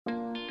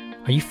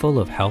Are you full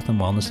of health and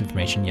wellness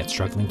information yet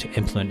struggling to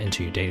implement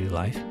into your daily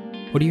life?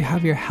 Or do you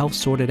have your health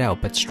sorted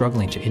out but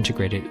struggling to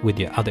integrate it with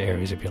your other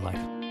areas of your life?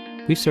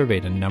 We've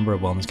surveyed a number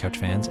of Wellness Couch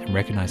fans and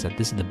recognize that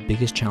this is the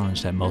biggest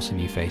challenge that most of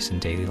you face in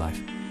daily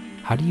life.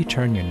 How do you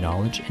turn your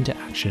knowledge into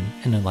action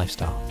and a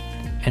lifestyle?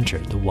 Enter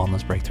the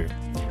Wellness Breakthrough.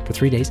 For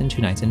 3 days and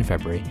 2 nights in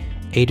February,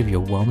 8 of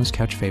your Wellness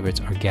Couch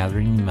favorites are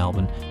gathering in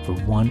Melbourne for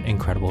one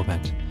incredible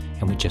event,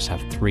 and we just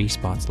have 3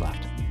 spots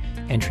left.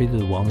 Entry to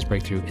the Wellness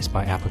Breakthrough is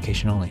by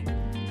application only.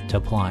 To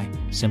apply,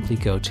 simply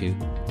go to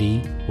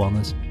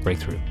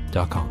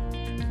thewellnessbreakthrough.com.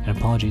 And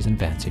apologies in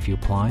advance if you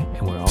apply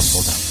and we're all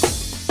sold out.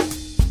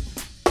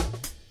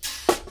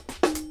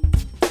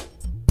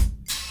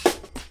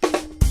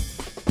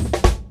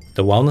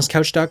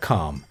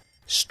 TheWellnessCouch.com,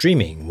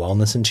 streaming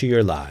wellness into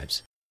your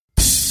lives.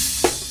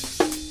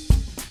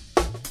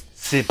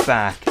 Sit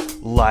back,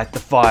 light the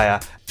fire,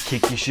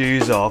 kick your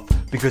shoes off,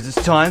 because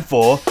it's time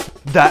for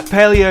That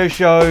Paleo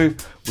Show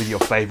with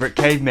your favourite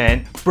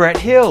caveman, Brett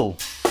Hill.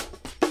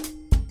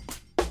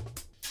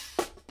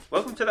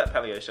 Welcome to That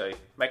Paleo Show,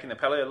 making the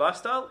paleo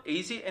lifestyle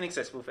easy and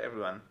accessible for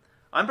everyone.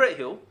 I'm Brett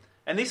Hill,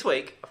 and this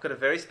week I've got a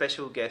very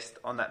special guest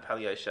on That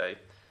Paleo Show.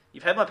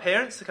 You've had my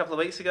parents a couple of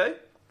weeks ago.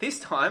 This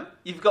time,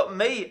 you've got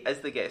me as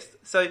the guest.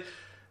 So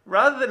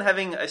rather than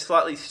having a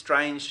slightly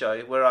strange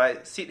show where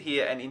I sit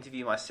here and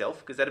interview myself,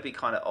 because that'd be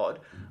kind of odd,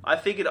 I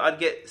figured I'd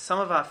get some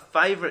of our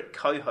favourite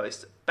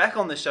co-hosts back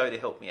on the show to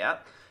help me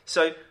out.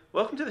 So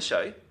welcome to the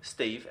show,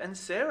 Steve and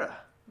Sarah.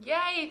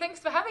 Yay,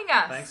 thanks for having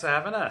us. Thanks for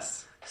having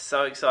us.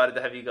 So excited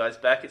to have you guys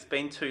back. It's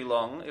been too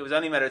long. It was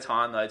only a matter of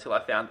time, though, till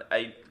I found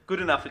a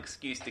good enough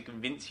excuse to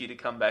convince you to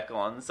come back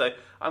on. So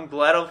I'm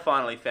glad I've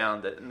finally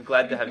found it and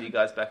glad to have you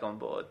guys back on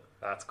board.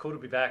 It's cool to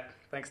be back.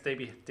 Thanks,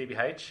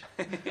 DBH.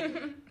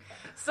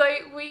 So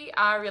we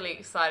are really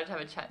excited to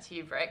have a chat to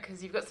you, Brett,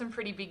 because you've got some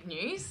pretty big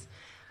news.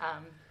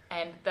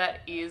 And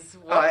that is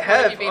what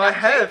have you been up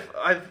to?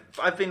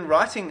 I've been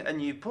writing a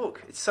new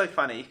book. It's so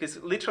funny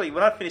because literally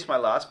when I finished my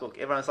last book,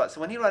 everyone's like,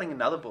 "So when are you writing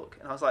another book?"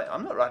 And I was like,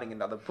 "I'm not writing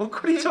another book.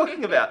 What are you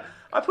talking about?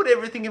 I put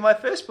everything in my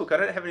first book. I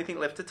don't have anything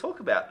left to talk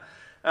about."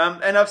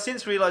 And I've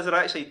since realised that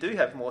I actually do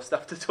have more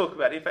stuff to talk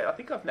about. In fact, I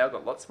think I've now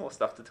got lots more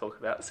stuff to talk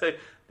about. So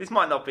this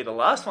might not be the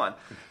last one.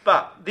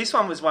 But this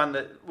one was one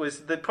that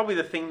was probably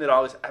the thing that I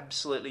was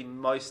absolutely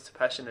most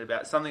passionate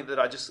about, something that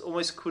I just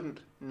almost couldn't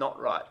not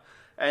write.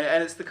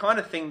 And it's the kind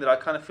of thing that I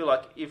kind of feel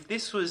like if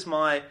this was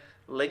my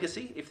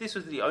legacy, if this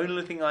was the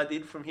only thing I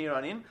did from here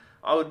on in,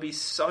 I would be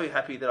so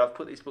happy that I've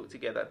put this book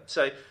together.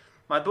 So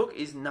my book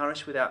is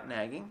Nourish Without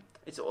Nagging.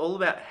 It's all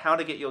about how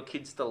to get your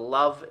kids to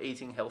love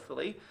eating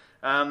healthily.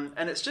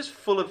 And it's just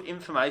full of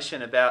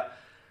information about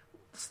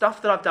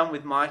stuff that I've done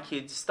with my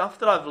kids, stuff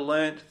that I've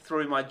learnt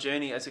through my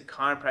journey as a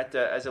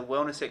chiropractor, as a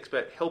wellness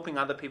expert, helping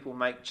other people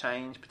make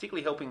change,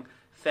 particularly helping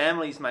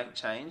families make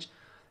change.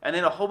 And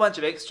then a whole bunch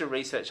of extra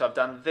research I've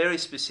done very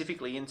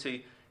specifically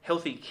into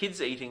healthy kids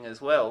eating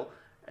as well,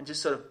 and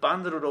just sort of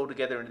bundled it all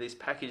together into this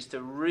package to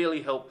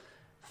really help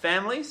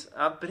families,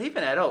 but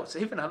even adults,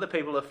 even other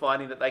people are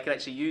finding that they can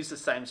actually use the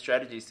same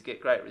strategies to get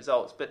great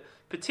results. But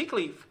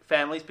particularly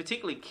families,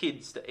 particularly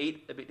kids, to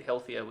eat a bit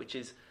healthier, which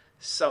is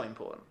so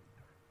important.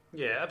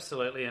 Yeah,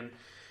 absolutely. And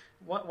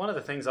one of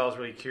the things I was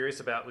really curious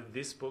about with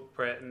this book,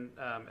 Brett, and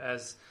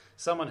as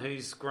someone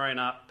who's grown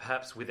up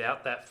perhaps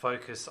without that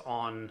focus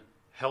on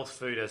health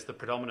food as the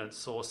predominant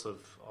source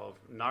of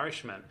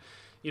nourishment,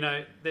 you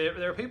know,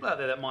 there are people out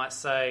there that might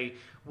say,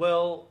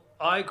 well,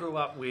 I grew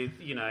up with,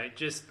 you know,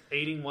 just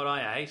eating what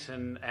I ate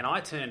and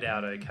I turned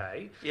out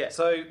okay. Yeah.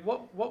 So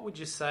what would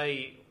you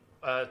say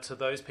to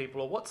those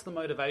people, or what's the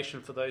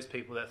motivation for those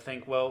people that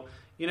think, well,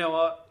 you know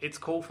what, it's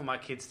cool for my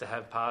kids to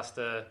have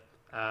pasta,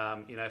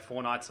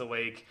 4 nights a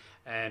week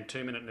and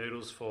 2-minute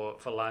noodles for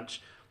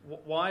lunch.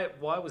 Why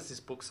was this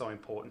book so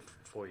important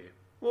for you?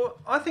 Well,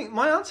 I think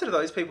my answer to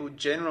those people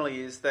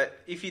generally is that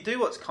if you do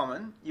what's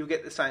common, you'll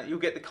get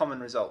the common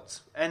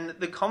results. And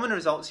the common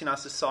results in our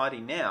society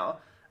now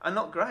are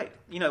not great.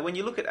 You know, when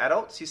you look at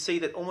adults, you see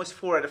that almost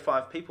 4 out of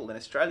 5 people in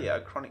Australia are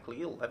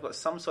chronically ill. They've got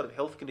some sort of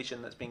health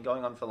condition that's been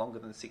going on for longer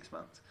than 6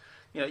 months.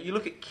 You know, you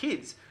look at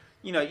kids,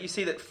 you know, you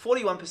see that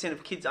 41%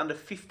 of kids under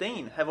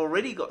 15 have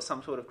already got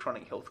some sort of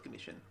chronic health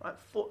condition, right?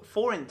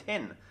 4 in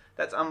 10.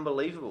 That's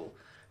unbelievable.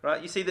 Right,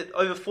 you see that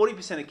over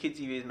 40% of kids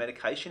have used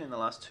medication in the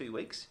last 2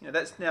 weeks. You know,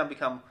 that's now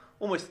become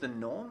almost the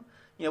norm.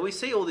 You know, we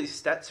see all these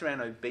stats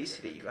around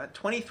obesity, right?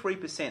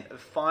 23%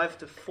 of 5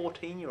 to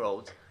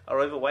 14-year-olds are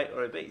overweight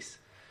or obese.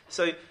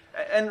 So,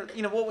 and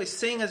you know, what we're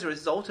seeing as a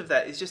result of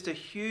that is just a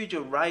huge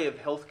array of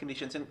health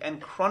conditions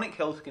and chronic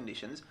health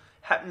conditions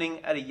happening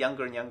at a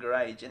younger and younger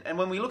age. And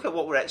when we look at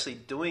what we're actually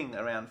doing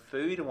around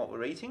food and what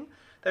we're eating,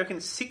 they reckon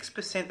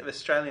 6% of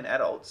Australian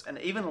adults and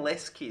even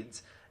less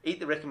kids eat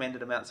the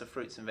recommended amounts of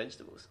fruits and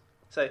vegetables.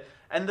 So,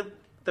 and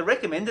the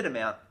recommended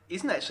amount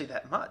isn't actually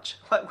that much.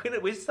 Like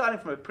we're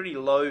starting from a pretty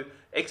low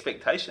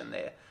expectation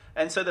there.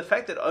 And so the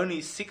fact that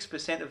only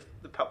 6% of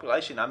the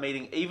population are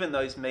meeting even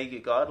those meagre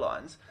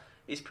guidelines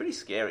is pretty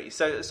scary.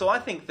 So I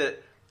think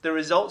that the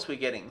results we're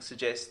getting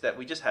suggest that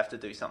we just have to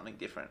do something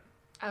different.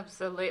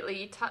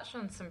 Absolutely. You touched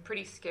on some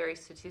pretty scary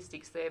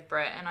statistics there,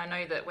 Brett, and I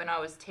know that when I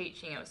was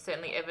teaching, it was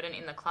certainly evident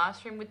in the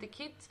classroom with the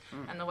kids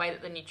and the way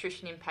that the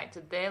nutrition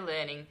impacted their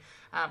learning,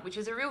 which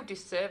is a real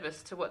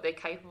disservice to what they're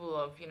capable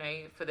of,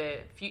 for their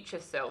future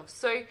selves.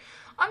 So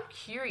I'm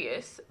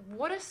curious,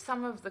 what are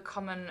some of the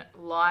common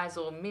lies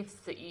or myths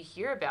that you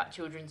hear about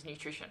children's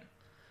nutrition?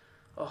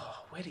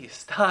 Oh, where do you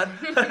start?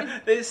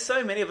 There's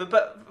so many of them.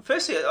 But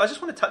firstly, I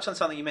just want to touch on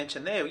something you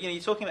mentioned there. You're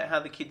talking about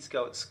how the kids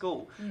go at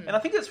school. And I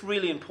think it's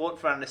really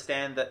important for us to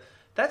understand that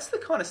that's the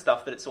kind of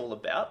stuff that it's all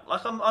about.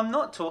 Like, I'm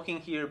not talking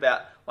here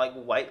about, like,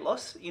 weight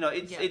loss.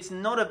 It's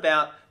not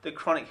about the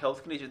chronic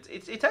health conditions.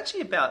 It's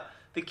actually about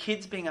the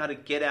kids being able to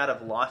get out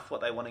of life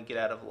what they want to get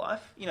out of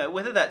life.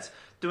 Whether that's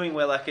doing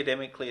well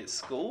academically at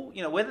school,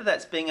 whether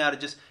that's being able to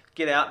just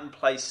get out and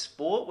play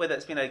sport, whether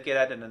it's being able to get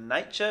out into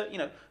nature,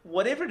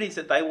 whatever it is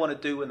that they want to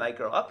do when they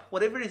grow up,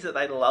 whatever it is that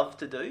they love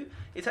to do,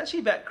 it's actually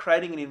about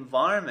creating an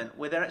environment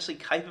where they're actually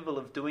capable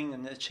of doing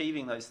and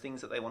achieving those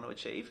things that they want to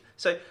achieve.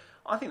 So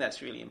I think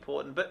that's really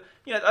important. But,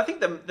 I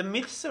think the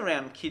myths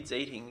around kids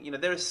eating,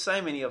 there are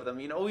so many of them.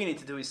 All you need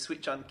to do is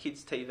switch on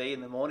kids' TV in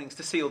the mornings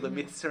to see all the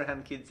myths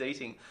around kids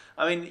eating.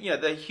 I mean,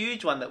 the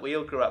huge one that we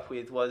all grew up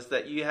with was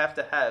that you have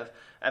to have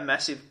a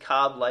massive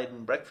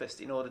carb-laden breakfast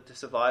in order to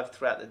survive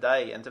throughout the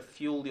day and to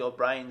fuel your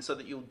brain so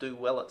that you'll do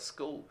well at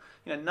school.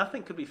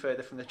 Nothing could be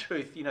further from the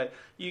truth.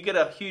 You get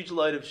a huge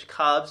load of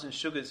carbs and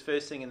sugars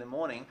first thing in the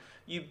morning.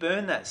 You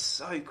burn that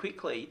so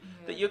quickly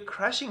that you're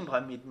crashing by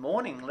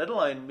mid-morning, let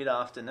alone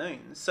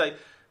mid-afternoon. So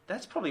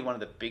that's probably one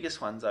of the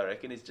biggest ones, I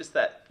reckon, is just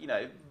that,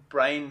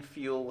 brain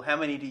fuel. How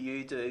many do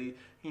you do?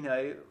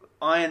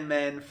 Iron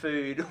Man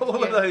food,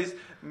 all of those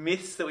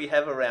myths that we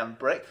have around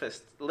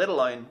breakfast, let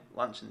alone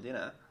lunch and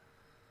dinner.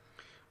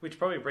 Which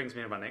probably brings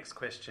me to my next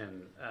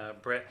question,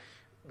 Brett.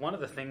 One of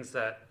the things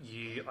that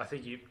I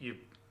think you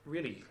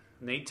really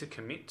need to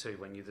commit to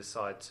when you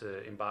decide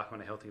to embark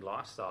on a healthy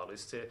lifestyle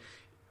is to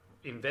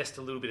invest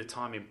a little bit of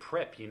time in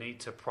prep. You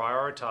need to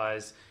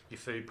prioritise your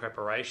food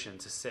preparation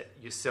to set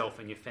yourself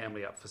and your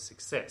family up for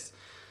success.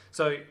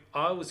 So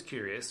I was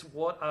curious,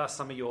 what are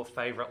some of your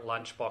favourite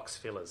lunchbox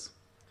fillers?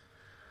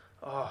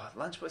 Oh,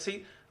 lunchbox.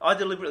 See, I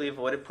deliberately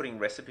avoided putting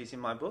recipes in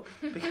my book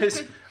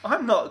because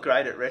I'm not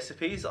great at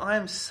recipes. I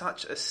am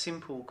such a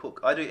simple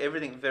cook. I do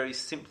everything very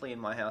simply in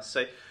my house.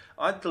 So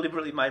I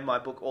deliberately made my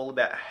book all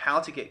about how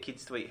to get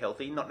kids to eat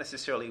healthy, not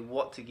necessarily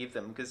what to give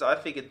them, because I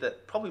figured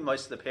that probably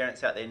most of the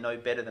parents out there know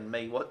better than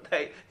me what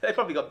they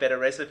probably got better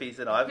recipes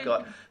than I've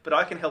got, but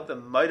I can help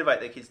them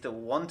motivate their kids to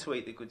want to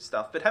eat the good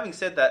stuff. But having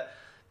said that,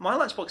 my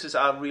lunchboxes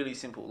are really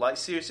simple. Like,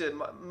 seriously,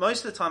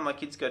 most of the time my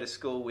kids go to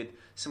school with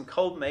some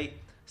cold meat,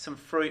 some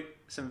fruit,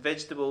 some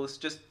vegetables,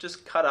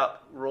 just cut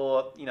up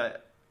raw,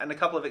 and a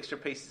couple of extra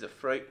pieces of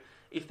fruit.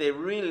 If they're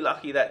really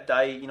lucky that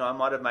day, I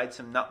might have made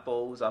some nut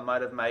balls. I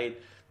might have made,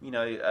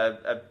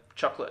 a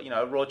chocolate,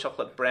 a raw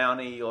chocolate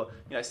brownie, or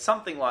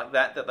something like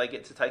that they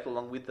get to take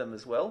along with them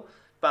as well.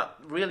 But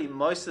really,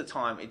 most of the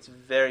time, it's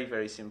very,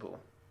 very simple.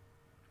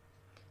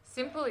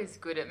 Simple is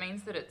good. It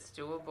means that it's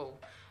doable.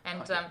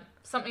 And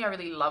something I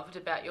really loved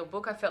about your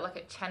book, I felt like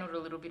it channeled a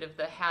little bit of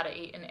the how to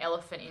eat an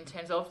elephant in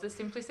terms of the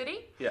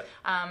simplicity. Yeah.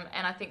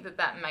 And I think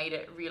that made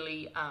it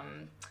really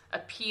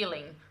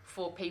appealing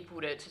for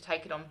people to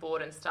take it on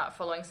board and start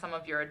following some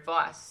of your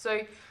advice.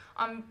 So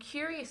I'm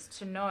curious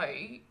to know,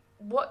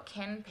 what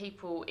can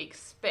people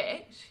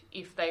expect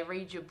if they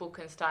read your book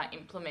and start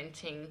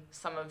implementing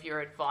some of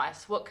your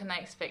advice? What can they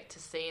expect to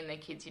see in their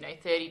kids,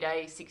 30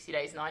 days, 60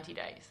 days, 90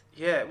 days?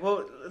 Yeah,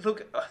 well,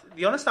 look,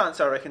 the honest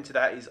answer I reckon to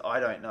that is I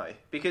don't know.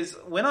 Because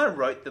when I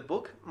wrote the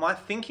book, my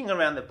thinking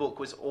around the book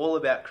was all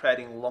about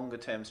creating longer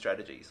term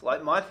strategies.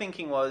 Like, my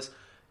thinking was,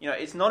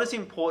 it's not as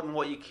important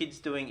what your kid's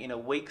doing in a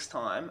week's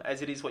time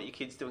as it is what your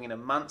kid's doing in a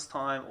month's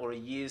time or a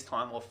year's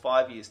time or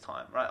 5 years'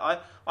 time, right?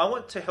 I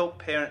want to help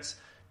parents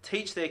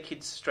teach their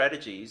kids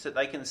strategies that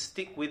they can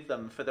stick with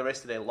them for the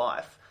rest of their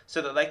life so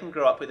that they can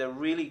grow up with a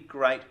really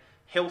great,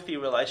 healthy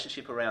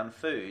relationship around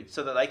food,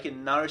 so that they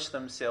can nourish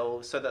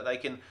themselves, so that they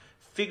can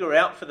figure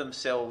out for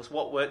themselves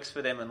what works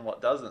for them and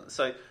what doesn't.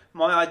 So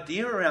my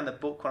idea around the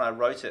book when I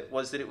wrote it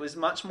was that it was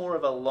much more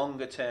of a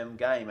longer term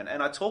game,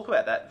 and I talk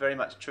about that very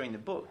much during the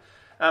book.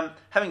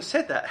 Having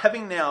said that,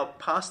 having now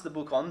passed the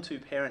book on to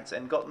parents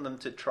and gotten them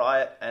to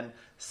try it and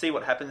see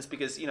what happens,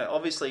 because,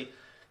 obviously,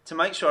 to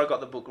make sure I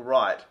got the book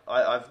right,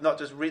 I've not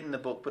just written the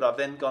book, but I've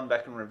then gone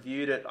back and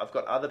reviewed it. I've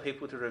got other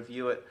people to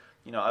review it.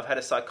 I've had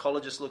a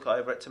psychologist look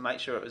over it to make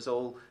sure it was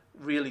all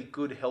really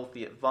good,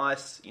 healthy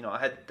advice. I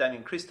had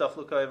Damien Christoph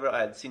look over it.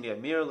 I had Cindy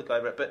O'Meara look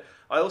over it. But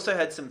I also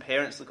had some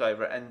parents look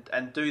over it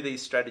and do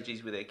these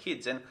strategies with their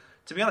kids. And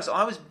to be honest,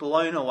 I was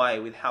blown away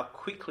with how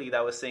quickly they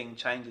were seeing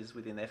changes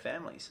within their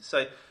families.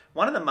 So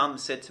one of the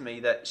mums said to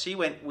me that she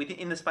went,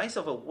 in the space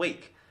of a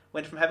week,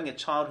 went from having a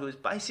child who was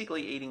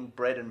basically eating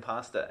bread and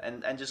pasta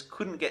and just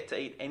couldn't get to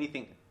eat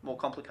anything more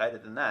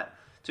complicated than that,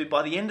 to,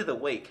 by the end of the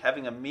week,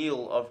 having a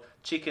meal of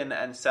chicken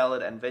and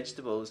salad and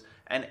vegetables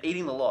and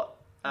eating a lot.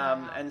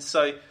 And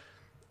so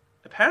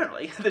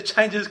apparently the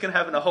changes can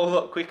happen a whole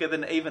lot quicker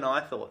than even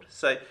I thought.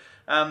 So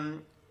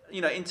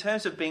in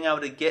terms of being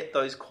able to get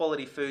those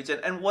quality foods,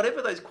 and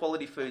whatever those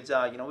quality foods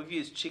are, we've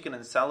used chicken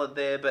and salad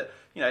there, but,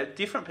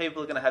 different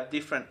people are going to have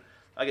different,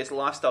 I guess,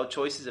 lifestyle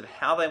choices of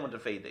how they want to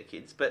feed their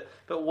kids. But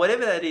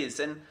whatever that is,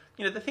 and,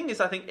 the thing is,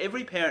 I think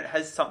every parent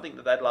has something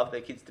that they'd love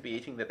their kids to be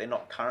eating that they're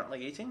not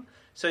currently eating.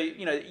 So,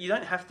 you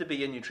don't have to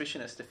be a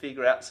nutritionist to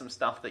figure out some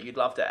stuff that you'd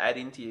love to add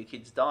into your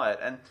kid's diet.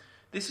 And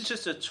this is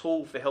just a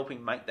tool for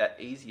helping make that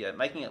easier,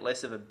 making it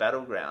less of a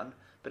battleground,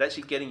 but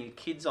actually getting your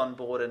kids on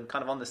board and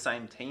kind of on the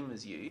same team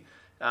as you,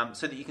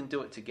 so that you can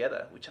do it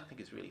together, which I think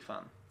is really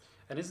fun.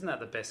 And isn't that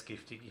the best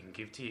gift you can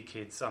give to your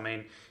kids? I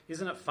mean,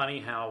 isn't it funny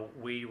how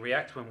we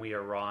react when we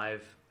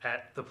arrive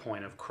at the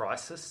point of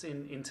crisis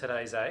in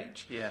today's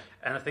age? Yeah.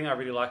 And the thing I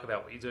really like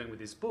about what you're doing with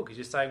this book is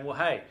you're saying, well,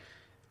 hey,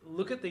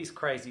 look at these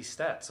crazy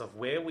stats of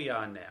where we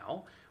are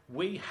now.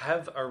 We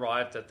have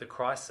arrived at the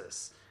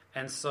crisis.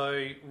 And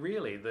so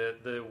really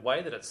the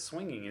way that it's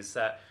swinging is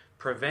that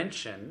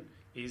prevention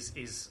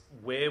is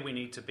where we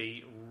need to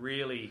be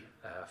really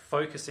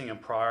focusing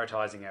and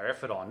prioritising our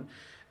effort on,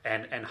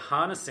 and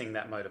harnessing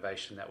that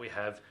motivation that we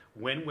have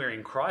when we're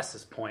in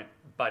crisis point,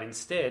 but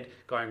instead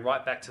going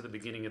right back to the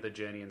beginning of the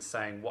journey and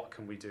saying, what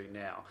can we do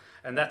now?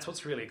 And that's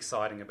what's really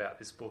exciting about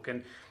this book.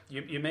 And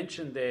you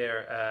mentioned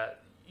there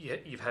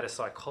you've had a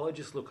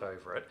psychologist look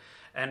over it,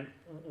 and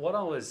what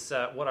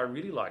I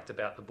really liked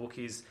about the book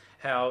is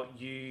how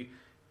you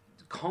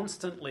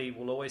constantly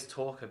will always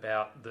talk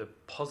about the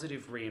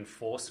positive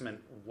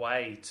reinforcement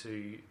way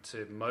to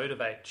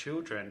motivate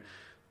children.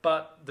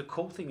 But the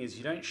cool thing is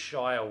you don't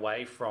shy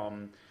away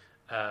from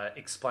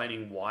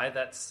explaining why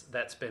that's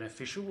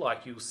beneficial.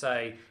 Like you'll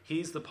say,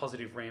 here's the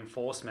positive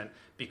reinforcement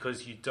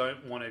because you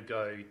don't want to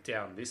go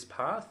down this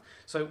path.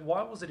 So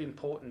why was it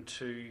important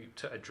to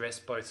address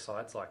both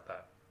sides like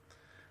that?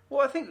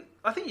 Well, I think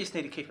you just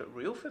need to keep it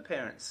real for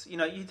parents.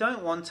 You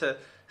don't want to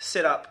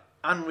set up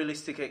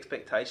unrealistic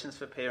expectations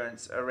for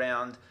parents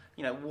around,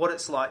 what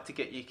it's like to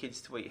get your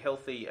kids to eat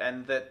healthy,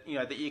 and that,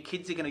 that your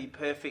kids are going to be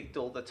perfect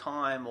all the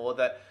time, or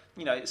that,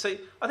 so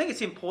I think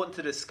it's important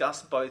to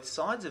discuss both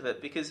sides of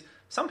it, because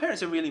some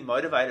parents are really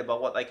motivated by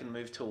what they can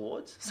move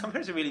towards. Some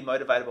parents are really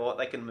motivated by what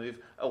they can move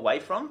away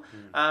from.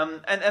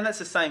 And that's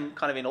the same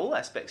kind of in all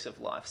aspects of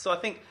life. So I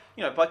think,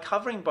 by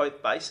covering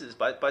both bases,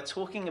 by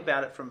talking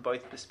about it from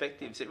both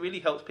perspectives, it really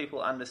helps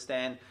people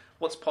understand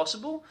what's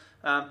possible,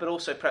 but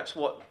also perhaps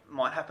what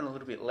might happen a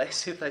little bit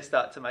less if they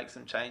start to make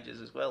some changes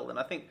as well. And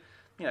I think,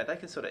 they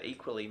can sort of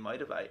equally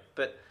motivate.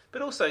 But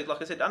also,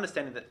 like I said,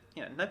 understanding that,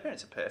 no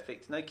parents are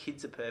perfect, no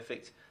kids are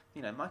perfect.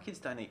 My kids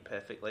don't eat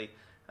perfectly.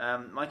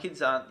 My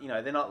kids aren't,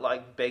 they're not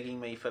like begging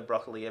me for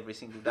broccoli every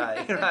single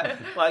day, right?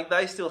 Like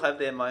they still have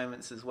their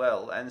moments as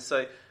well. And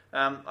so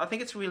I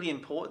think it's really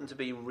important to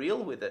be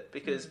real with it,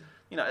 because,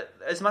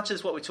 as much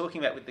as what we're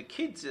talking about with the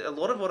kids, a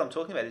lot of what I'm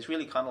talking about is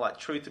really kind of like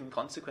truth and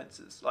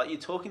consequences. Like you're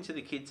talking to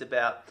the kids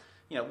about,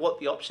 what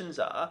the options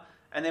are,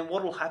 and then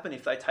what will happen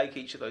if they take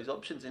each of those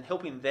options, and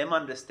helping them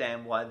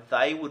understand why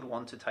they would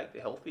want to take the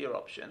healthier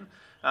option,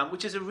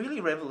 which is a really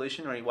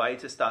revolutionary way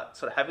to start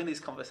sort of having these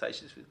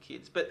conversations with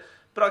kids. But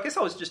I guess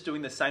I was just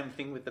doing the same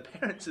thing with the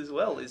parents as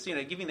well, is,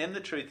 giving them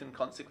the truth and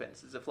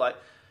consequences of like,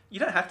 you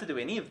don't have to do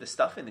any of the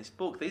stuff in this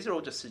book. These are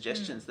all just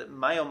suggestions that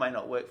may or may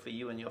not work for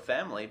you and your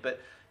family, but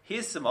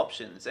here's some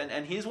options.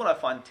 And here's what I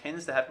find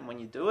tends to happen when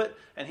you do it,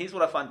 and here's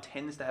what I find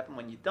tends to happen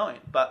when you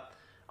don't. But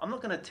I'm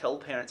not going to tell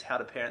parents how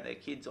to parent their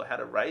kids or how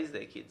to raise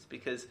their kids,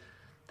 because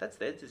that's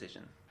their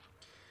decision.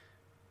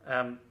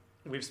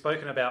 We've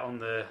spoken about on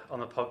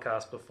the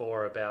podcast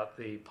before about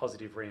the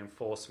positive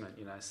reinforcement,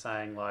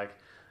 saying like,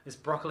 this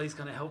broccoli's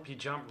going to help you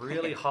jump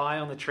really high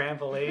on the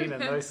trampoline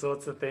and those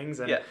sorts of things.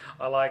 And yeah.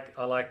 I like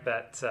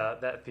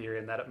that theory,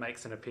 and that it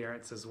makes an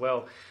appearance as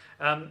well.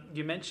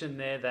 You mentioned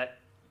there that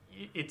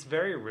it's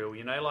very real,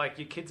 like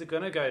your kids are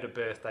going to go to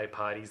birthday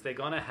parties. They're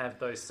going to have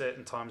those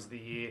certain times of the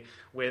year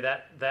where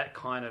that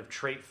kind of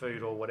treat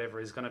food or whatever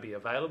is going to be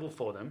available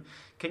for them.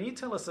 Can you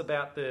tell us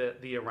about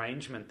the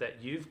arrangement that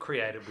you've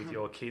created with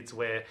your kids,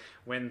 where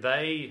when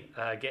they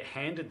get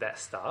handed that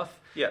stuff,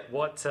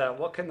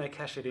 what can they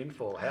cash it in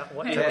for?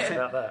 Tell us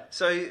about that.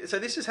 So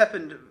this has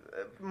happened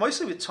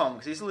mostly with Tom,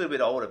 because he's a little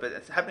bit older, but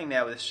it's happening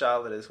now with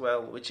Charlotte as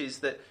well, which is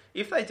that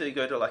if they do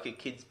go to like a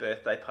kid's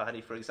birthday party,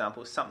 for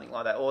example, something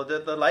like that, or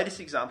the latest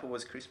example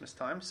was Christmas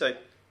time. So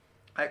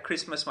at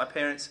Christmas, my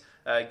parents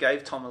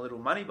gave Tom a little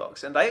money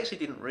box, and they actually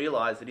didn't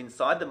realise that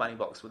inside the money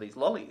box were these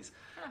lollies.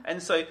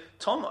 And so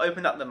Tom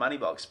opened up the money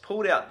box,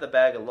 pulled out the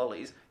bag of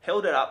lollies,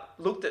 held it up,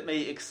 looked at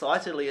me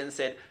excitedly and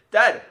said,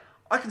 "Dad,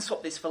 I can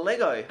swap this for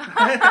Lego."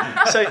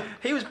 So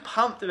he was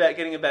pumped about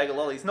getting a bag of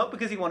lollies, not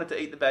because he wanted to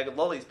eat the bag of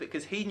lollies, but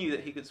because he knew that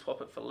he could swap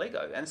it for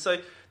Lego. And so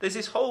there's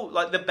this whole,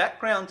 like the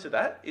background to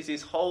that is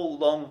this whole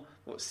long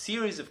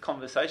series of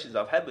conversations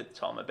I've had with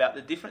Tom about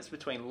the difference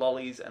between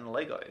lollies and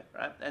Lego,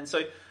 right? And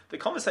so the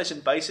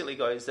conversation basically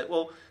goes that,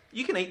 well,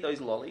 you can eat those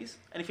lollies,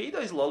 and if you eat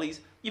those lollies,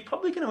 you're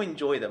probably going to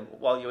enjoy them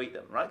while you eat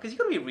them, right? Because you've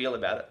got to be real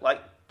about it.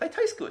 Like, they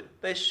taste good.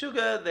 They're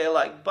sugar, they're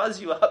like buzz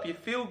you up, you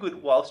feel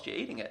good whilst you're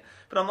eating it.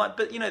 But I'm like,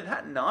 but you know,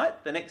 that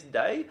night, the next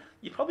day,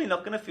 you're probably not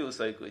going to feel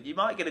so good. You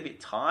might get a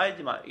bit tired,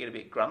 you might get a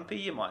bit grumpy,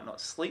 you might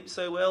not sleep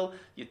so well,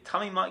 your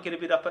tummy might get a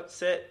bit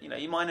upset, you know,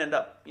 you might end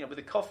up, you know, with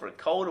a cough or a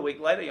cold a week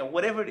later, you know,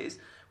 whatever it is.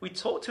 We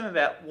talked to him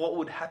about what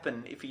would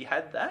happen if he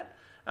had that.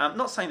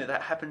 Not saying that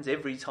that happens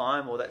every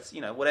time or that's,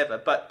 you know, whatever,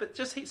 but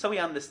just so he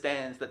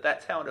understands that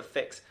that's how it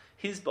affects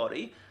his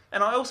body.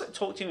 And I also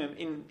talk to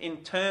him in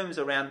terms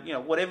around, you know,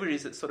 whatever it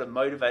is that's sort of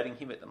motivating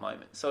him at the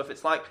moment. So if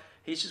it's like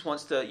he just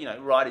wants to, you know,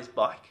 ride his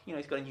bike, you know,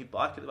 he's got a new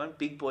bike at the moment,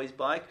 big boy's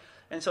bike.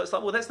 And so it's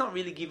like, well, that's not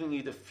really giving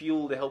you the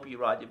fuel to help you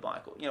ride your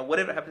bike or, you know,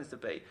 whatever it happens to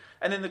be.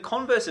 And then the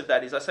converse of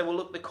that is I say, well,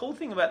 look, the cool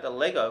thing about the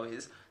Lego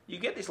is you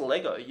get this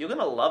Lego, you're going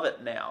to love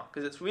it now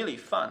because it's really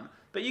fun.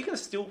 But you can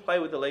still play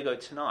with the Lego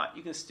tonight.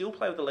 You can still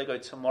play with the Lego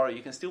tomorrow.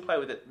 You can still play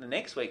with it the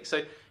next week.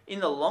 So in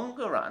the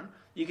longer run,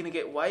 you're going to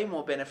get way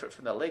more benefit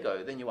from the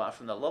Lego than you are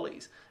from the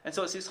lollies. And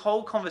so it's this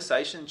whole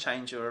conversation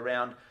changer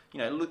around, you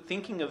know,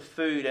 thinking of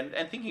food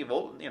and thinking of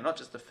all, you know, not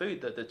just the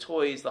food, the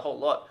toys, the whole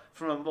lot,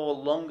 from a more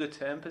longer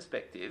term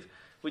perspective,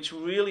 which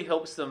really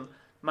helps them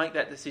make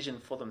that decision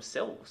for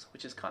themselves,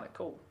 which is kind of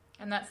cool.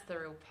 And that's the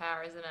real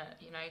power, isn't it?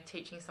 You know,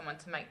 teaching someone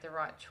to make the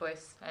right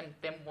choice and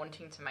them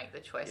wanting to make the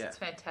choice. Yeah. It's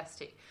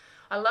fantastic.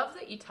 I love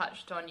that you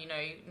touched on, you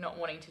know, not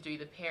wanting to do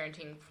the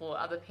parenting for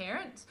other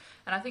parents.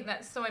 And I think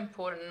that's so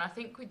important. And I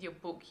think with your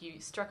book, you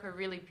struck a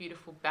really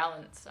beautiful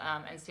balance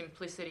and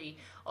simplicity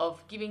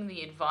of giving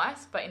the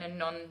advice, but in a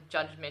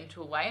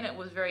non-judgmental way. And it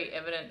was very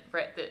evident,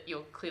 Brett, that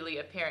you're clearly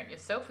a parent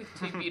yourself with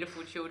two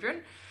beautiful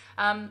children.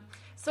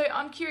 So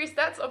I'm curious,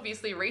 that's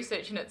obviously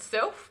research in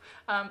itself,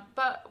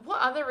 but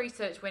what other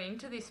research went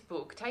into this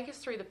book? Take us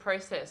through the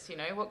process, you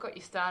know, what got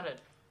you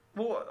started?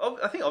 Well,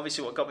 I think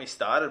obviously what got me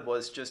started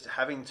was just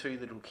having two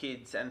little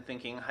kids and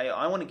thinking, hey,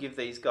 I want to give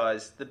these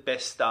guys the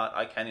best start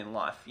I can in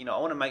life. You know, I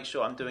want to make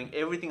sure I'm doing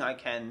everything I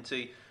can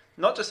to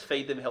not just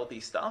feed them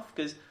healthy stuff,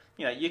 because,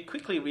 you know, you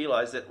quickly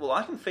realise that, well,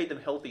 I can feed them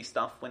healthy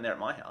stuff when they're at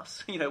my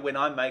house, you know, when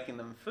I'm making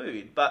them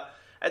food, but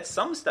at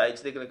some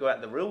stage, they're going to go out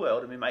in the real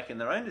world and be making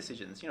their own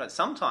decisions. You know,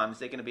 sometimes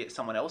they're going to be at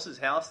someone else's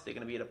house, they're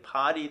going to be at a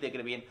party, they're going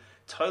to be in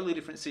totally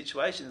different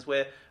situations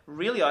where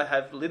really I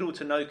have little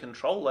to no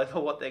control over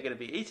what they're going to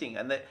be eating.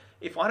 And that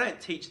if I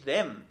don't teach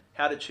them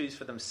how to choose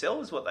for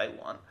themselves what they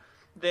want,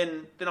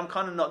 then I'm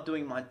kind of not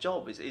doing my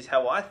job, is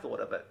how I thought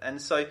of it.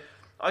 And so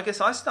I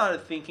guess I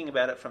started thinking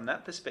about it from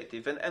that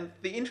perspective. And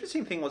the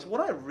interesting thing was,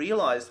 what I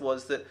realised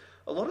was that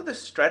a lot of the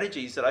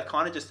strategies that I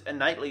kind of just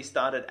innately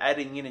started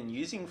adding in and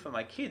using for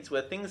my kids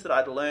were things that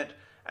I'd learnt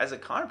as a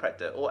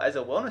chiropractor or as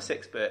a wellness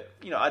expert.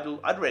 You know,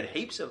 I'd read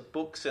heaps of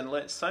books and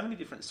learnt so many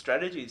different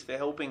strategies for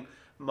helping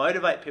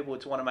motivate people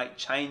to want to make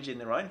change in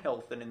their own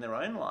health and in their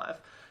own life,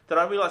 that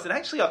I realised that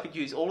actually I could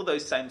use all of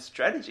those same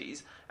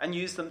strategies and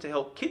use them to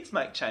help kids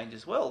make change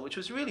as well, which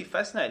was really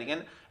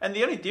fascinating. And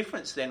the only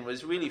difference then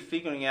was really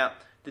figuring out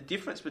the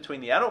difference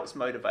between the adults'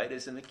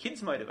 motivators and the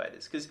kids'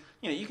 motivators. Because,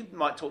 you know,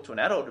 might talk to an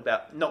adult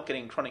about not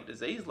getting chronic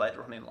disease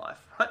later on in life,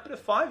 right? But a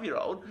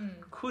 5-year-old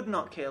could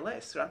not care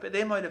less, right? But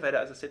their motivator,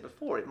 as I said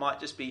before, it might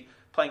just be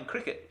playing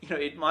cricket. You know,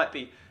 it might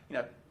be, you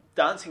know,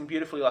 dancing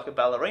beautifully like a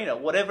ballerina,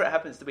 whatever it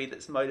happens to be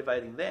that's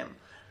motivating them.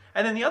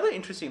 And then the other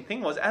interesting thing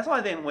was, as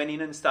I then went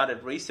in and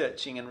started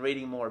researching and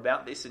reading more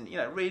about this and, you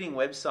know, reading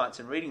websites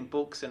and reading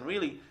books and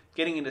really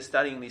getting into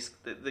studying this,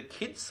 the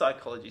kids'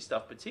 psychology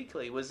stuff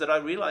particularly, was that I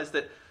realised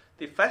that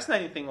the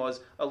fascinating thing was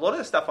a lot of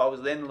the stuff I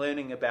was then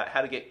learning about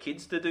how to get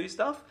kids to do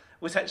stuff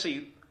was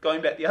actually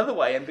going back the other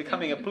way and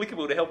becoming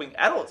applicable to helping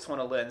adults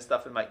want to learn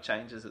stuff and make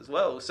changes as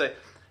well. So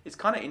it's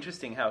kind of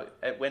interesting how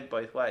it went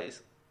both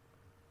ways.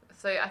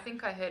 So I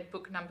think I heard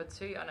book number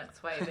 2 on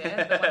its way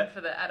there, the one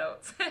for the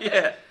adults.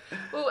 Yeah.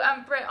 Well,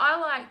 Brett, I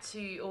like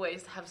to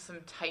always have some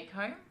take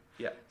home.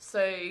 Yeah.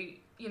 So,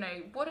 you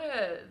know, what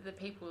are the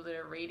people that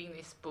are reading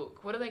this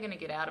book, what are they going to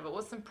get out of it?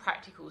 What's some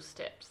practical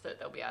steps that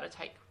they'll be able to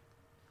take?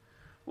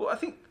 Well, I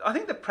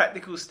think the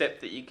practical step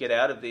that you get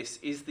out of this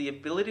is the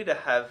ability to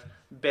have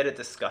better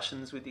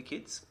discussions with your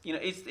kids. You know,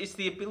 it's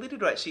the ability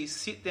to actually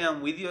sit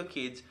down with your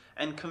kids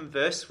and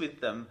converse with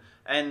them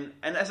and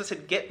as I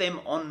said, get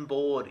them on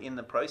board in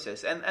the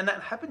process. And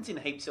that happens in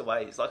heaps of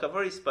ways. Like I've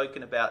already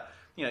spoken about,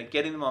 you know,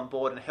 getting them on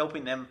board and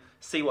helping them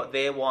see what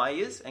their why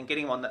is and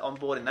getting them on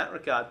board in that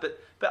regard. But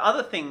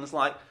other things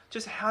like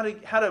just how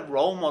to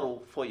role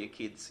model for your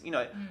kids, you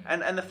know,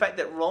 and the fact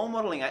that role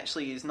modeling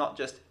actually is not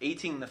just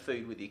eating the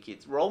food with your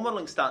kids. Role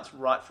modeling starts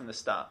right from the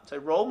start. So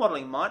role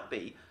modeling might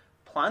be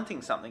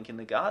planting something in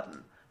the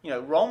garden. You know,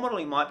 role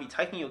modeling might be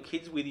taking your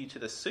kids with you to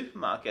the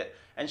supermarket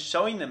and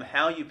showing them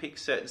how you pick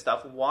certain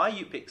stuff, why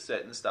you pick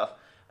certain stuff,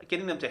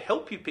 getting them to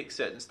help you pick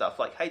certain stuff.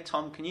 Like, hey,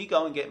 Tom, can you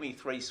go and get me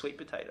 3 sweet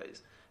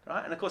potatoes?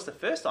 Right? And of course, the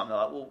first time they're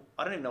like, well,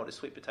 I don't even know what a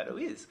sweet potato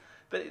is.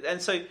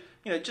 And so, you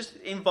know, just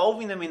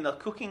involving them in the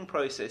cooking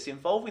process,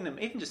 involving them,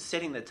 even just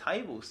setting the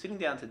table, sitting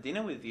down to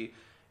dinner with you,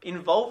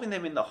 involving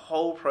them in the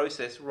whole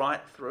process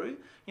right through,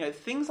 you know,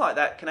 things like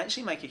that can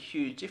actually make a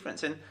huge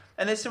difference. And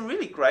there's some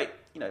really great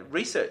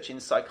research in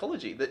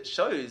psychology that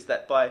shows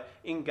that by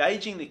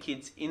engaging the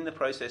kids in the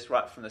process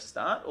right from the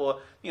start, or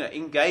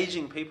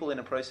engaging people in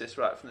a process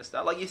right from the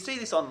start, like you see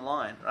this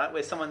online, right,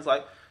 where someone's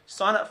like,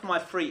 sign up for my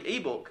free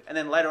ebook, and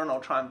then later on I'll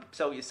try and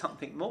sell you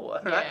something more,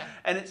 right? Yeah.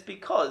 And it's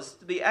because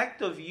the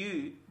act of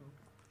you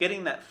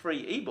getting that free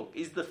ebook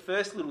is the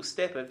first little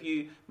step of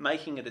you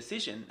making a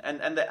decision,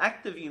 and the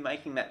act of you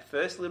making that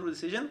first little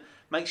decision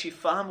makes you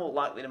far more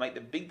likely to make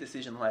the big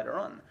decision later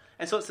on.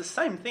 And so it's the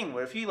same thing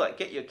where if you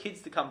get your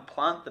kids to come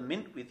plant the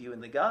mint with you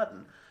in the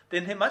garden,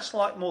 then they're much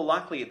more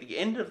likely at the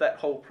end of that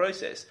whole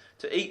process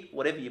to eat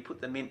whatever you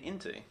put the mint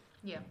into.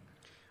 Yeah.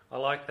 I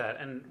like that,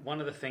 and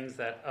one of the things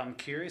that I'm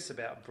curious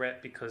about,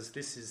 Brett, because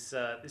this is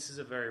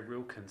a very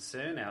real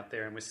concern out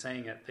there, and we're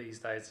seeing it these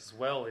days as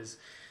well, is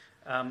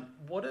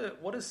what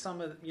are some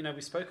of,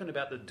 we've spoken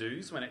about the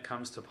do's when it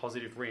comes to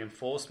positive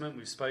reinforcement.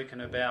 We've spoken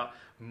about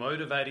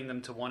motivating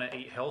them to want to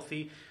eat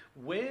healthy.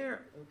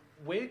 Where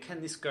can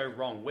this go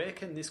wrong? Where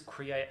can this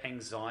create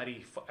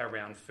anxiety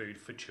around food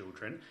for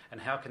children,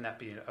 and how can that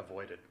be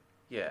avoided?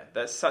 Yeah,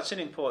 that's such an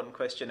important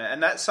question,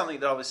 and that's something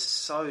that I was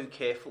so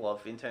careful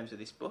of in terms of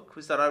this book,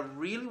 was that I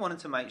really wanted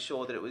to make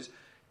sure that it was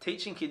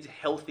teaching kids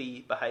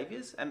healthy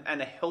behaviours and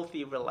a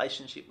healthy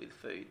relationship with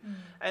food.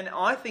 And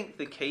I think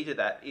the key to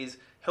that is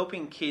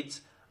helping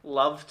kids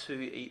love to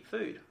eat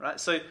food, right?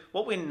 So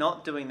what we're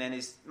not doing then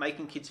is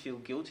making kids feel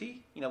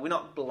guilty. We're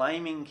not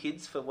blaming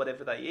kids for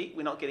whatever they eat.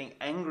 We're not getting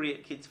angry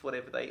at kids for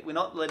whatever they eat. We're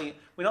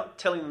not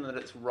telling them that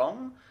it's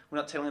wrong. We're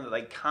not telling them that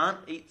they can't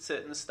eat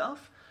certain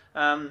stuff.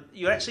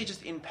 You're actually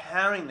just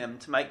empowering them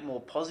to make more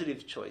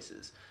positive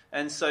choices.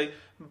 And so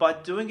by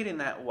doing it in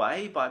that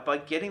way, by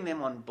getting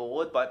them on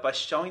board, by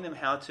showing them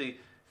how to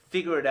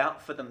figure it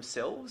out for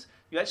themselves,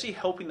 you're actually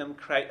helping them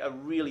create a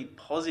really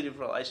positive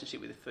relationship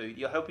with food.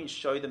 You're helping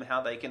show them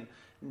how they can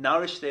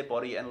nourish their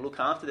body and look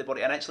after their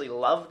body and actually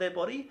love their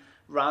body,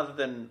 rather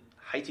than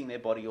hating their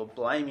body or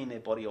blaming their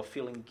body or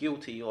feeling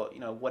guilty or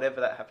whatever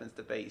that happens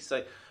to be.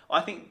 So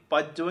I think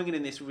by doing it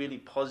in this really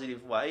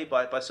positive way,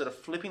 by sort of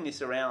flipping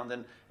this around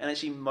and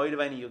actually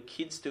motivating your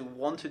kids to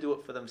want to do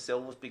it for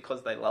themselves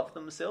because they love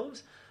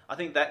themselves, I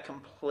think that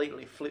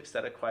completely flips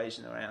that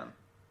equation around.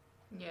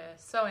 Yeah,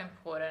 so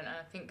important.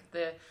 I think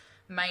the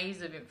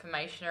maze of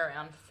information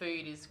around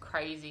food is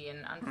crazy,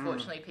 and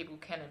unfortunately people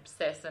can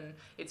obsess, and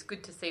it's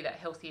good to see that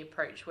healthy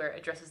approach where it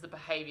addresses the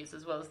behaviours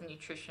as well as the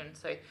nutrition.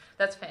 So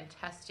that's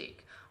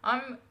fantastic.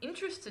 I'm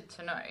interested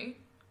to know,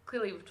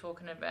 clearly we're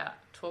talking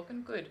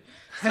good.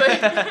 So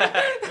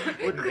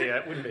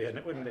wouldn't be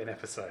an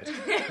episode.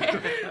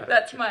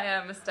 That's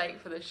my mistake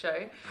for the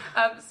show.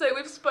 So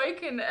we've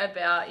spoken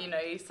about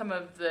some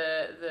of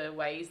the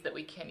ways that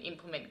we can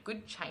implement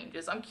good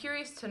changes. I'm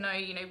curious to know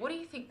what do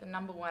you think the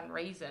number one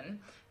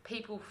reason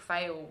people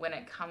fail when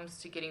it comes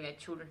to getting their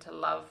children to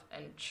love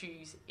and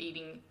choose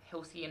eating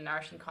healthy and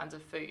nourishing kinds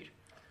of food?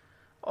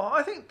 Oh,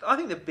 I think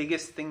the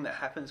biggest thing that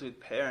happens with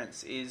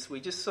parents is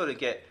we just sort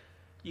of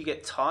you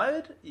get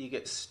tired, you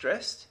get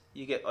stressed,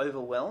 you get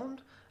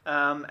overwhelmed,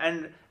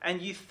 and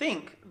you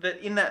think that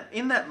in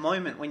that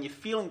moment when you're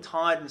feeling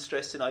tired and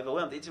stressed and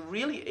overwhelmed, it's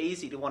really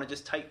easy to want to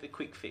just take the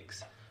quick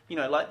fix.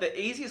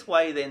 The easiest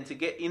way then to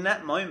get in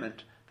that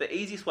moment, the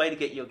easiest way to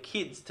get your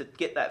kids to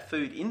get that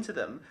food into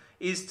them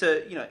is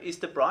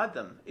to bribe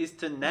them, is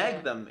to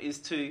nag them, is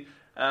to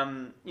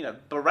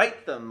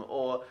berate them,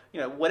 or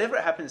whatever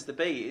it happens to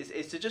be,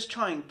 is to just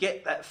try and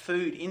get that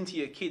food into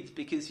your kids,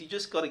 because you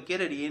just got to get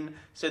it in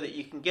so that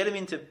you can get them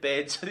into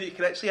bed, so that you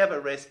can actually have a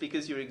rest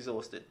because you're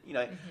exhausted.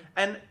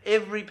 And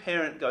every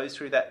parent goes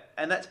through that,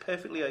 and that's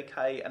perfectly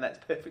okay, and that's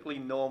perfectly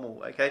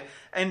normal. Okay,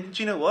 and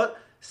do you know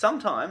what?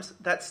 Sometimes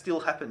that still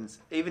happens,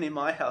 even in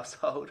my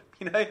household.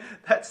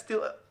 That's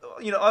still,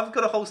 I've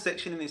got a whole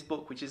section in this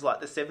book which is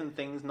like the 7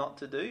 things not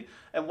to do.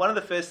 And one of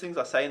the first things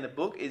I say in the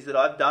book is that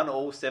I've done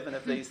all 7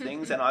 of these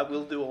things, and I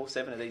will do all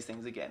 7 of these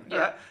things again,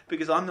 right?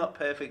 Because I'm not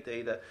perfect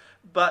either.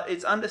 But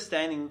it's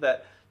understanding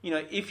that,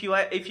 if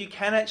you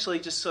can actually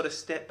just sort of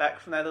step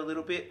back from that a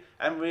little bit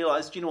and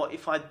realise,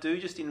 if I do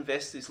just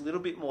invest this little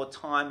bit more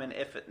time and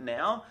effort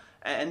now,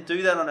 and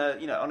do that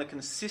on a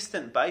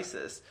consistent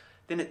basis,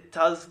 then it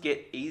does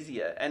get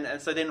easier.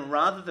 And so then,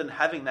 rather than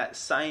having that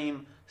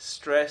same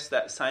stress,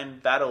 that same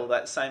battle,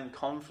 that same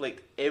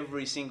conflict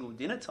every single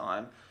dinner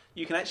time,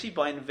 you can actually,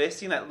 by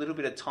investing that little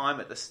bit of time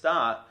at the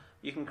start,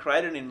 you can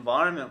create an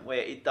environment where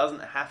it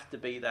doesn't have to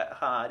be that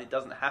hard, it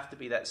doesn't have to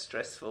be that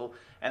stressful,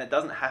 and it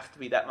doesn't have to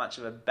be that much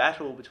of a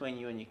battle between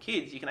you and your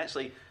kids. You can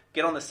actually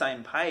get on the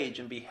same page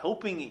and be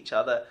helping each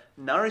other,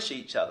 nourish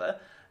each other,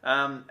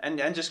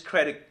 and just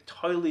create a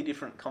totally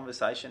different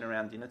conversation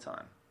around dinner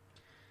time.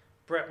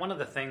 Brett, one of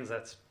the things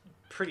that's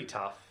pretty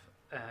tough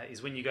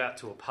is when you go out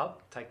to a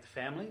pub, take the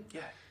family.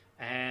 Yeah.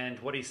 And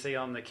what do you see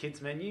on the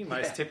kids' menu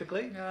most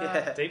typically?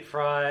 Deep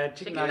fried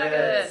chicken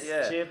nuggets,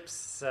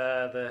 chips,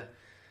 the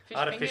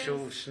artificial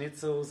fingers.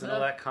 schnitzels and all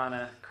that kind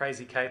of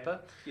crazy caper.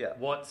 Yeah.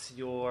 What's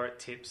your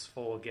tips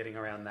for getting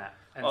around that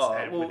and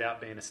without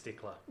being a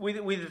stickler?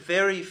 With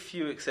very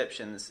few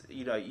exceptions,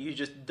 you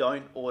just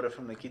don't order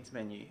from the kids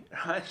menu,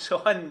 right?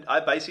 So I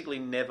basically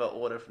never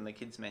order from the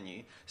kids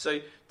menu. So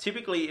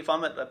typically, if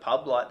I'm at a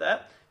pub like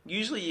that,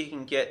 usually you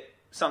can get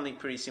something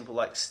pretty simple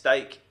like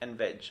steak and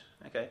veg.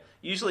 Okay,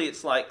 usually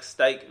it's like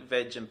steak,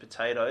 veg, and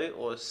potato,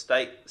 or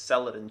steak,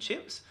 salad, and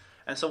chips.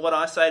 And so what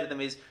I say to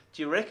them is,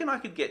 do you reckon I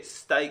could get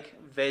steak,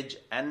 veg,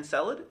 and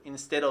salad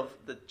instead of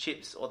the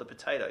chips or the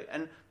potato?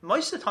 And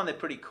most of the time they're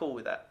pretty cool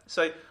with that.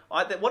 So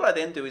what I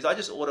then do is I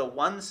just order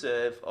one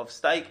serve of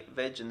steak,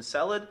 veg, and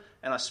salad,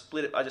 and I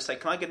split it. I just say,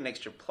 can I get an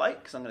extra plate?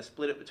 Because I'm going to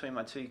split it between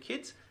my two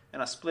kids.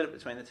 And I split it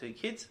between the two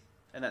kids,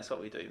 and that's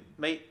what we do.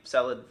 Meat,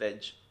 salad,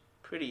 veg.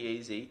 Pretty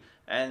easy,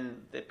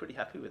 and they're pretty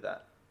happy with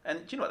that.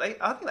 And do you know what?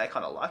 I think they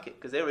kind of like it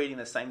because they're eating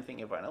the same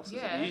thing everyone else is.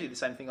 Yeah. Usually the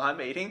same thing I'm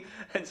eating.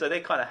 And so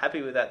they're kind of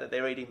happy with that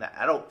they're eating the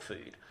adult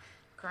food.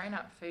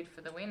 Grown-up food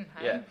for the win,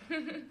 hey? Yeah.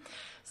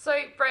 So,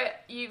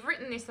 Brett, you've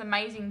written this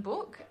amazing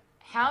book.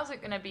 How's it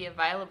going to be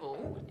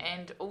available?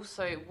 And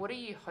also, what are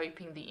you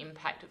hoping the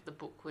impact of the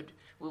book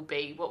will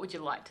be? What would you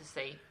like to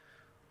see?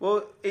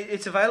 Well,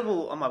 it's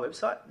available on my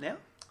website now.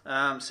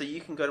 So you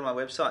can go to my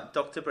website,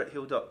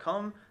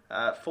 drbretthill.com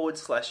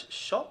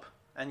 /shop.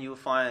 And you'll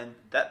find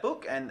that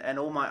book and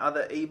all my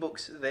other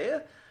ebooks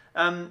there.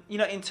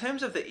 In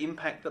terms of the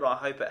impact that I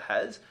hope it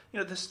has,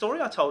 the story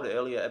I told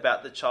earlier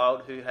about the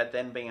child who had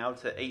then been able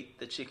to eat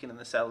the chicken and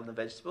the salad and the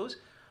vegetables,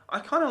 I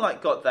kind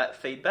of got that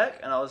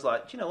feedback and I was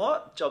like, do you know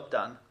what? Job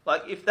done.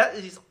 If that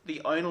is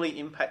the only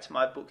impact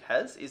my book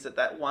has, is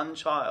that one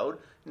child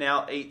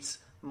now eats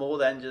more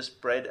than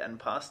just bread and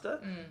pasta.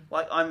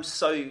 I'm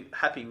so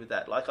happy with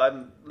that.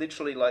 I'm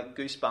literally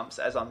goosebumps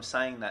as I'm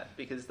saying that,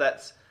 because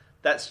that's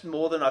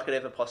more than I could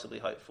ever possibly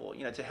hope for.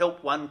 To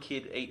help one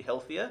kid eat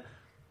healthier,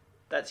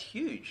 that's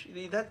huge.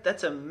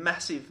 That's a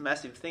massive,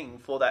 massive thing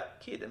for that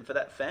kid and for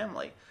that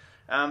family.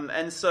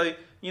 And so,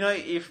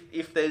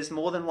 if there's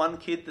more than one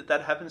kid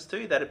that happens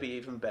to, that'd be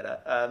even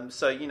better.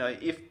 So,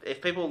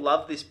 if people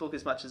love this book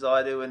as much as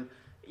I do, and,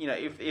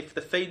 if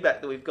the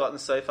feedback that we've gotten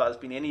so far has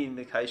been any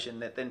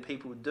indication that then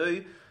people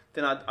do,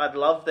 then I'd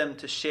love them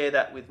to share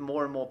that with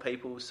more and more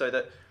people so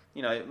that,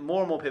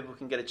 more and more people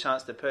can get a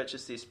chance to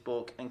purchase this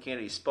book and can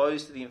get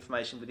exposed to the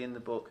information within the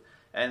book,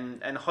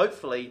 and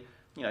hopefully,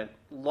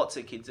 lots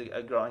of kids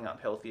are growing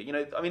up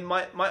healthier.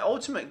 My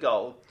ultimate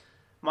goal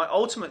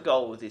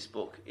with this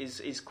book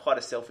is quite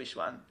a selfish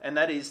one, and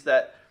that is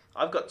that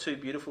I've got two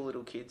beautiful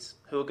little kids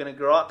who are going to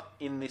grow up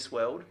in this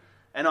world,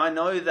 and I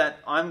know that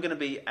I'm going to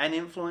be an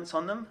influence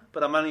on them,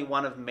 but I'm only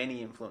one of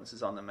many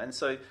influences on them. And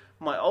so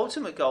my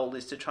ultimate goal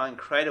is to try and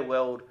create a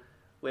world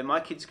where my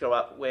kids grow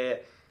up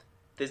where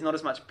there's not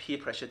as much peer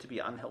pressure to be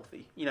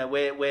unhealthy.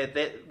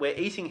 Where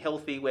eating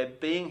healthy, where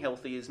being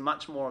healthy is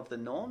much more of the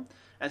norm.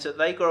 And so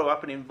they grow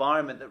up in an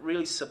environment that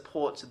really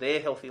supports their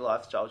healthy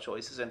lifestyle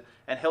choices and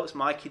helps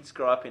my kids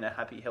grow up in a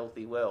happy,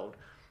 healthy world.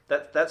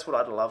 That's what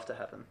I'd love to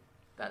happen.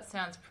 That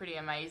sounds pretty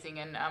amazing,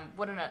 and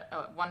what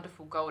a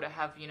wonderful goal to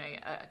have,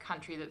 a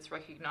country that's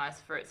recognised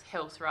for its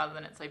health rather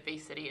than its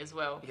obesity as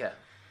well. Yeah.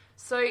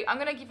 So I'm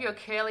going to give you a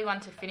curly one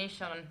to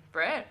finish on,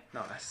 Brett.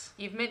 Nice.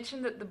 You've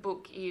mentioned that the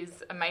book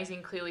is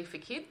amazing clearly for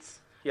kids.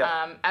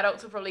 Yeah.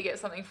 Adults will probably get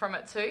something from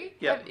it too.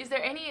 Yeah. Is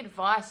there any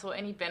advice or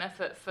any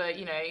benefit for,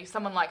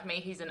 someone like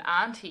me who's an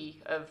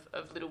auntie of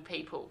little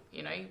people?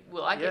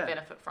 Will I get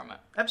benefit from it?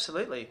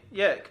 Absolutely.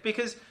 Yeah,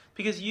 because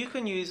you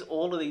can use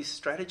all of these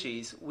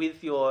strategies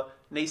with your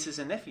nieces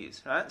and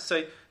nephews, right?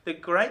 So the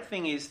great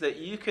thing is that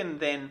you can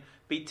then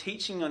be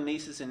teaching your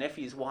nieces and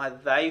nephews why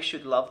they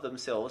should love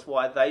themselves,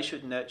 why they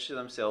should nurture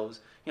themselves,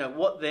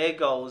 what their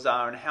goals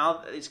are and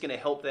how it's going to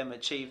help them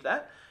achieve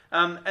that.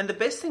 And the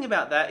best thing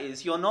about that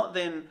is you're not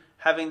then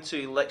having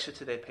to lecture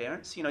to their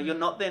parents. You're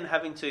not then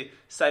having to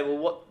say,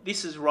 well,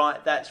 this is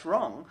right, that's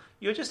wrong.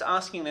 You're just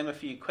asking them a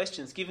few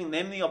questions, giving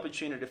them the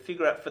opportunity to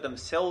figure out for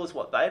themselves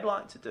what they'd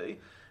like to do.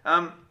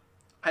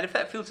 And if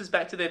that filters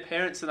back to their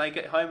parents and they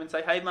get home and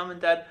say, hey, mum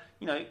and dad,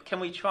 can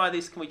we try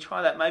this? Can we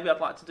try that? Maybe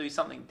I'd like to do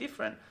something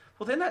different.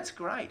 Well, then that's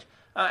great.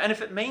 And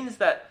if it means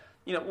that,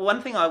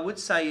 one thing I would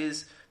say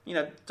is,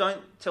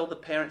 don't tell the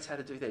parents how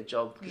to do their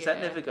job, because that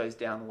never goes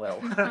down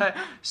well.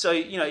 So,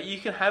 you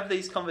can have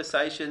these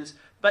conversations,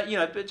 but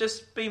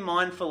just be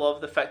mindful of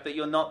the fact that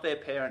you're not their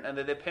parent and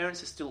that their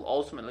parents are still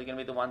ultimately going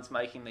to be the ones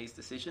making these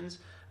decisions.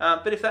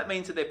 But if that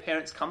means that their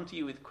parents come to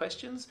you with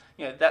questions,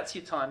 that's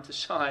your time to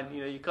shine.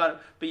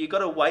 But you've got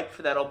to wait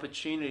for that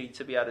opportunity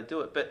to be able to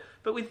do it.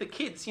 But with the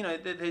kids,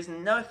 there's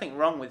nothing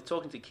wrong with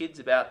talking to kids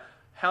about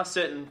how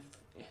certain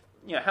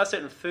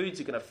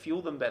foods are going to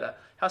fuel them better,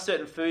 how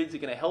certain foods are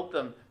going to help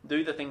them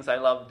do the things they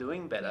love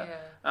doing better.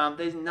 Yeah.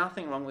 There's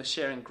nothing wrong with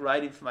sharing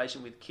great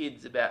information with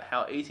kids about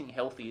how eating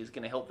healthy is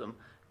going to help them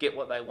get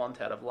what they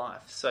want out of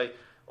life. So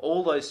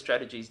all those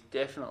strategies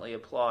definitely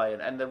apply,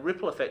 and the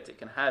ripple effect it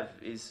can have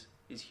is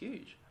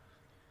huge.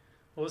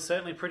 Well, it's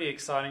certainly pretty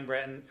exciting,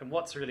 Brett, and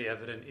what's really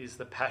evident is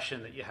the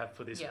passion that you have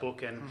for this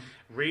book, and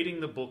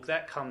reading the book,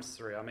 that comes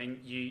through. I mean,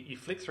 you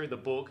flick through the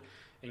book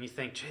and you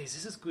think, geez,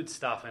 this is good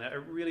stuff, and it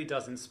really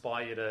does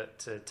inspire you to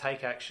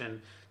take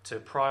action, to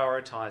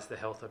prioritise the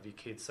health of your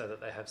kids so that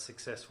they have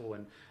successful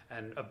and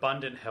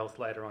abundant health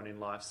later on in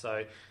life.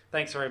 So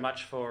thanks very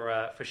much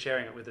for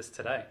sharing it with us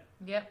today.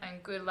 Yep,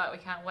 and good luck. We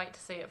can't wait to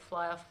see it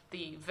fly off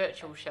the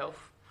virtual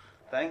shelf.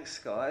 Thanks,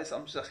 guys.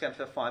 I'm just going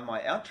to find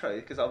my outro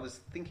because I was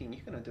thinking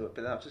you're going to do it,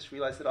 but then I've just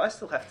realised that I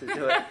still have to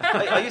do it.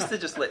 I used to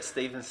just let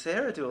Steve and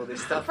Sarah do all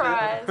this stuff.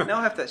 Surprise. Now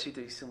I have to actually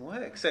do some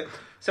work. So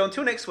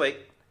until next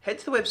week, head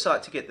to the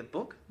website to get the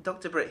book,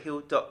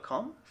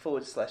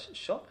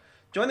 drbretthill.com/shop.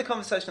 Join the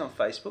conversation on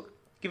Facebook.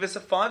 Give us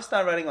a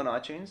 5-star rating on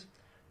iTunes.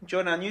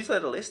 Join our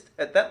newsletter list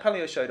at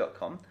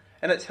thatpaleoshow.com,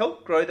 and it's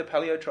helped grow the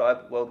Paleo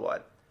Tribe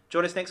worldwide.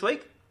 Join us next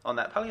week on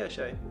That Paleo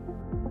Show.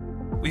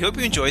 We hope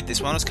you enjoyed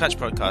this Wellness Couch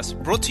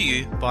podcast brought to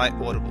you by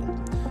Audible.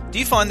 Do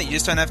you find that you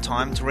just don't have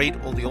time to read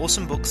all the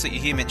awesome books that you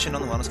hear mentioned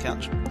on the Wellness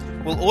Couch?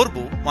 Well,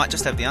 Audible might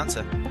just have the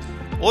answer.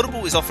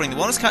 Audible is offering the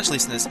Wellness Couch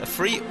listeners a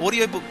free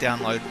audiobook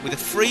download with a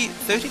free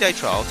 30-day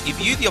trial to give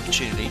you the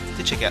opportunity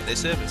to check out their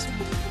service.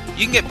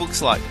 You can get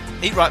books like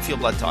Eat Right for Your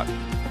Blood Type,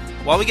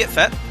 Why We Get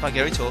Fat by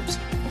Gary Taubes,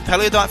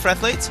 Paleo Diet for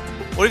Athletes,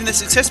 or even The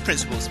Success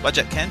Principles by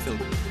Jack Canfield.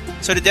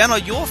 So to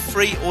download your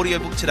free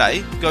audiobook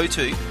today, go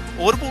to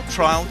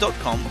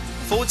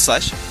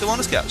audibletrial.com/The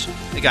Wellness Couch.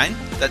 Again,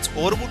 that's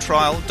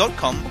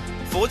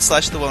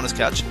audibletrial.com/The Wellness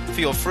Couch for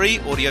your free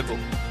audiobook.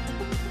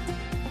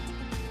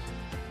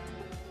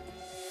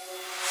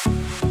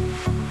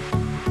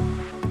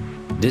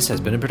 This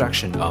has been a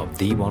production of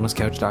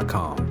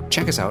TheWellnessCouch.com.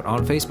 Check us out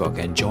on Facebook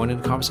and join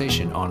in the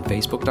conversation on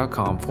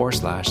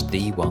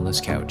Facebook.com/The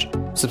Wellness Couch.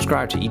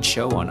 Subscribe to each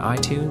show on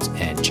iTunes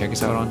and check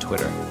us out on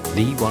Twitter.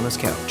 The Wellness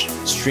Couch,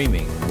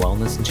 streaming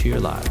wellness into your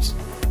lives.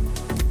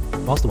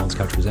 Whilst the Wellness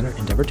Couch presenter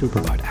endeavor to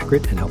provide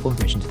accurate and helpful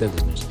information to their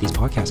listeners, these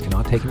podcasts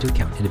cannot take into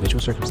account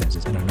individual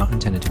circumstances and are not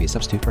intended to be a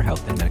substitute for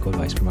health and medical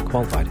advice from a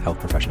qualified health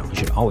professional. You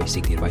should always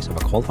seek the advice of a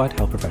qualified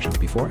health professional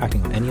before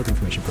acting on any of the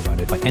information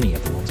provided by any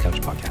of the Wellness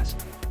Couch podcasts.